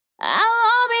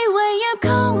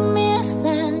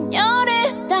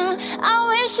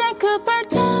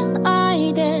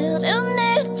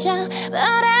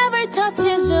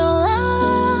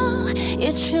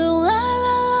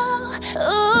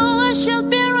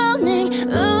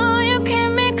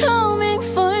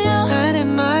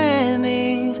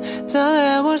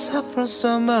up from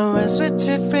somewhere else with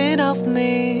different of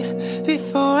me.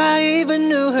 Before I even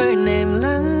knew her name,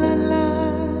 la la la.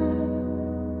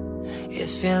 It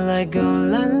felt like oh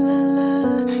la la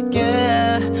la,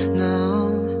 yeah, no.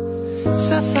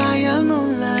 Sapphire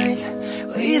moonlight,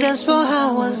 we danced for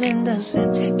hours in the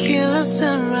sun, tequila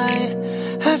sunrise.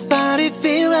 Her body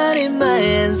feel right in my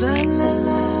hands, la la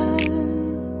la.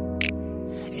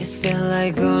 It felt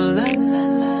like oh la la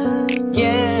la,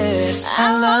 yeah.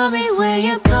 I love it when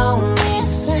you call me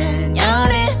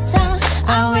señorita.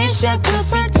 I wish I could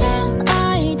pretend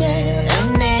I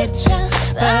didn't need ya,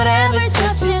 but every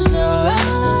touch is true, la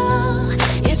la la.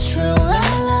 It's true, la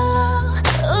la la.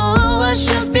 Ooh, I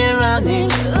should be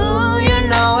running. Ooh, you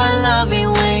know I love it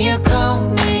when you call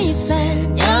me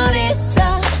señorita.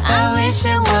 I wish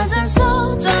it wasn't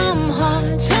so damn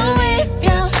hard to leave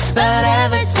ya, but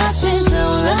every touch is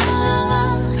true, la la la.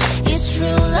 It's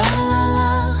true, la la la.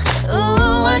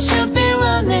 Ooh, I should be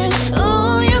running.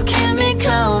 Ooh, you keep me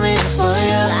coming for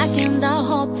you. Like in the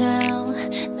hotel,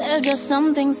 there's just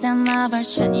some things that never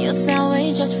change. You say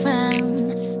we just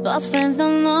friends, but friends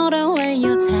don't know the way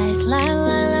you taste, la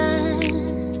la la.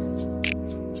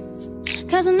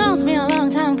 Cause it knows me a long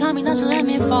time coming, don't you let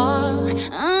me fall.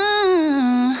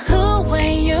 Who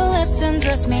when you listen,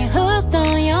 trust me, hooked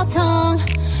on your tongue.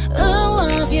 Ooh,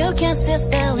 love you can't sit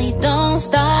steadily, don't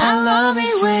stop. I love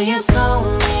it when you call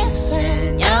me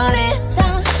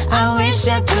señorita. I wish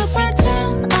I could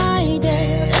pretend I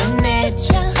didn't need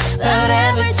ya, but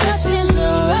every touch is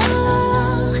true, la la la.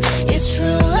 It's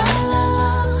true, la la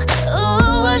la.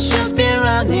 Ooh, I should be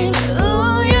running.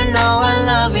 Ooh, you know I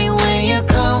love it when you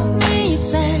call me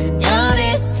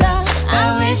señorita.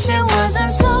 I wish it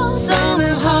wasn't so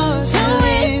hard to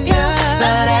leave ya,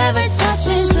 but every touch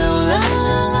is true, la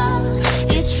la la.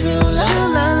 It's true, la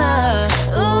la la.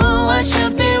 Ooh, I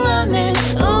should be running.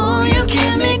 Ooh, you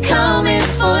keep me coming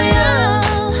for ya.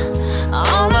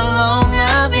 All along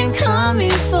I've been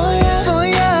coming for ya, oh,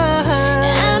 yeah.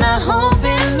 And I hope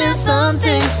it means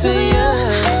something to you.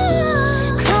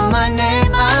 Call my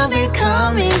name, I'll be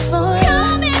coming for ya.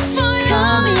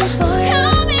 Coming for ya.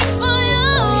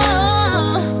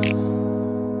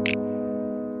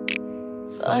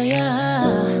 For ya.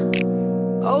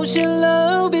 Oh, she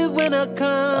love it when I come.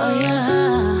 Oh, yeah.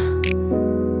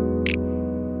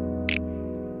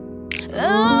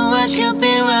 Oh, I should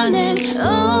be running.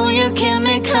 Oh, you keep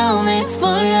me coming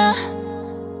for ya.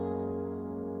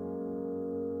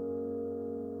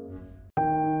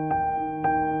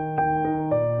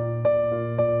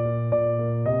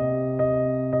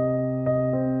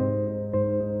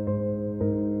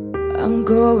 I'm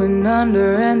going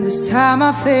under, and this time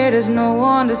I fear there's no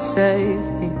one to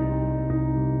save me.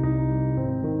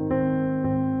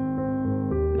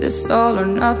 This all or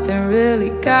nothing really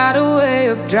got a way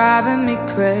of driving me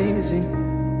crazy.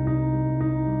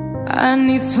 I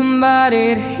need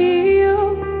somebody to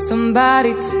heal,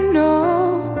 somebody to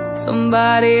know,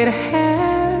 somebody to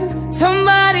have,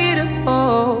 somebody to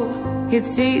hold.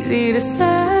 It's easy to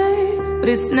say, but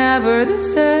it's never the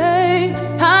same.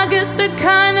 I guess I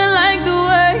kinda like the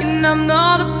way I'm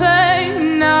not a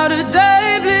pain. Now the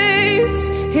day bleeds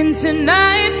into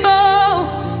nightfall,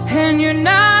 and you're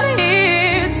not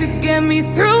here to get me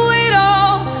through it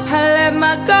all. I let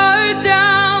my guard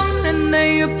down, and then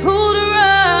you pulled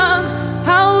around.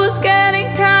 I was getting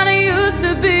kinda used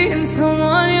to being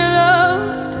someone you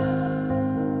loved,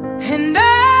 and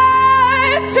I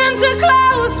tend to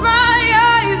close my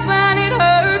eyes when it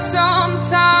hurts.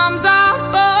 Sometimes I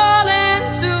fall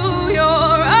into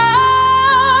your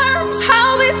arms.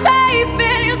 I'll be safe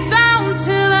in your sound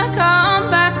till I come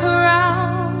back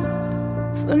around.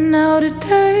 For now the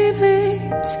day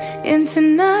bleeds into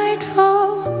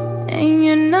nightfall, and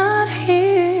you're not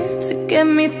here to get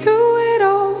me through it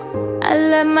all. I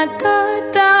let my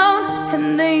guard down,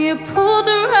 and then you pulled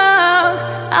around.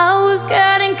 I was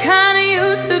getting kinda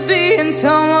used to being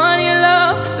someone you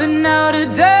loved, but now the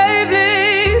day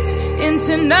bleeds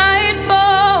into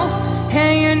nightfall,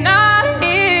 and you're not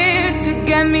here to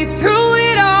get me through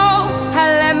it all. I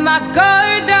let my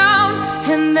guard down,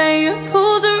 and then you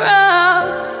pulled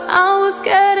around. I was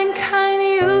getting kinda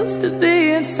used to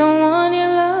being someone you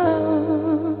loved.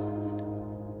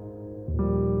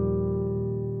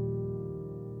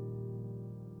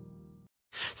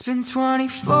 It's been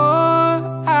 24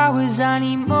 hours, I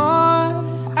need more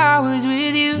hours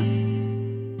with you.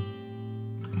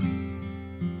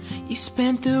 You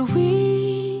spent the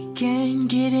weekend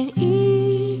getting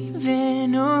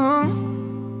even, oh.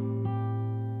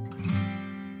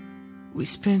 We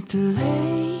spent the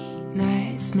late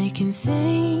nights making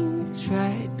things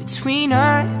right between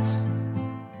us.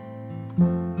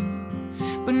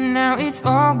 but now it's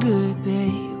all good,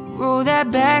 babe. Roll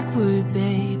that backward,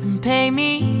 babe, and pay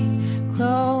me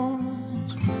close.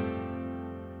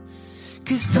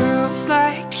 Cause girls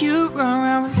like you run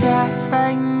around with guys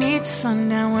like me till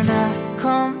sundown. When I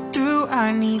come through,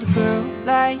 I need a girl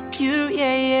like you,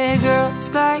 yeah, yeah. Girls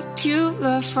like you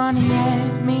love running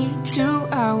at me too.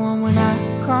 I want when I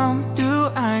come through,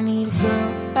 I need a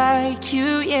girl like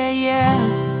you, yeah, yeah.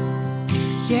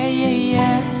 Yeah, yeah,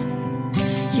 yeah.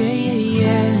 Yeah, yeah,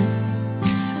 yeah.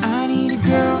 I need a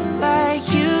girl like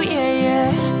you, yeah,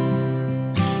 yeah.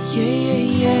 Yeah, yeah,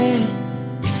 yeah.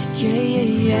 Yeah, yeah,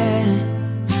 yeah.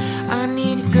 I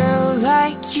need a girl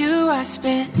like you. I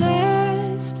spent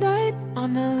last night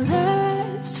on the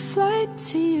last flight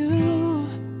to you.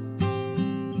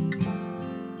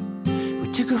 We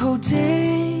took a whole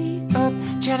day up,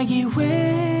 trying to get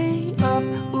way up,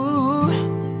 ooh.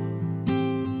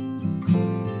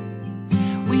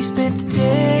 We spent the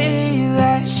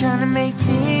daylight trying to make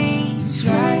things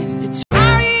right. It's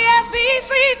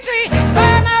R-E-S-P-C-T,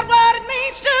 find out what it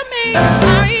means to me.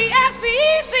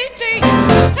 R-E-S-P-C-T,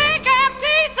 take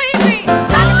F-T-C-T.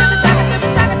 Sock it to me, sock it to me,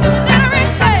 sock it to me, Zachary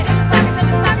say. Sock it to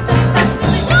me, sock it to me, sock it to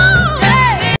me, woo,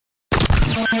 hey.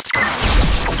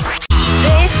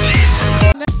 This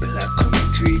Black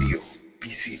Comet Radio,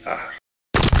 PCR.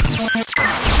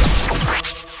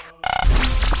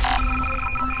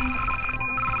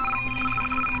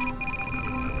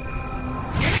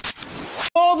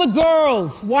 All the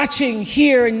girls watching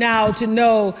here and now to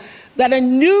know that a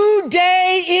new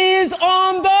day is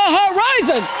on the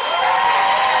horizon.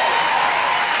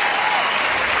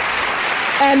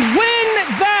 And when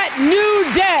that new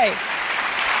day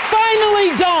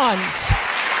finally dawns,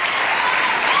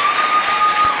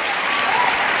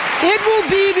 it will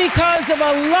be because of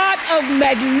a lot of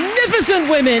magnificent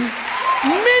women,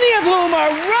 many of whom are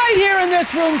right here in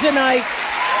this room tonight,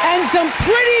 and some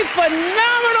pretty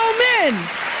phenomenal men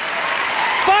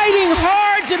fighting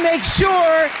hard to make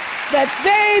sure that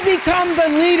they become the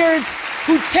leaders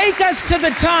who take us to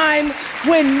the time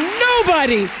when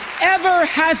nobody ever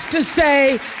has to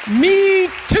say, "Me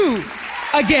too,"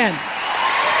 again.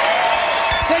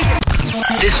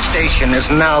 This station is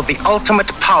now the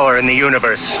ultimate power in the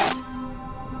universe.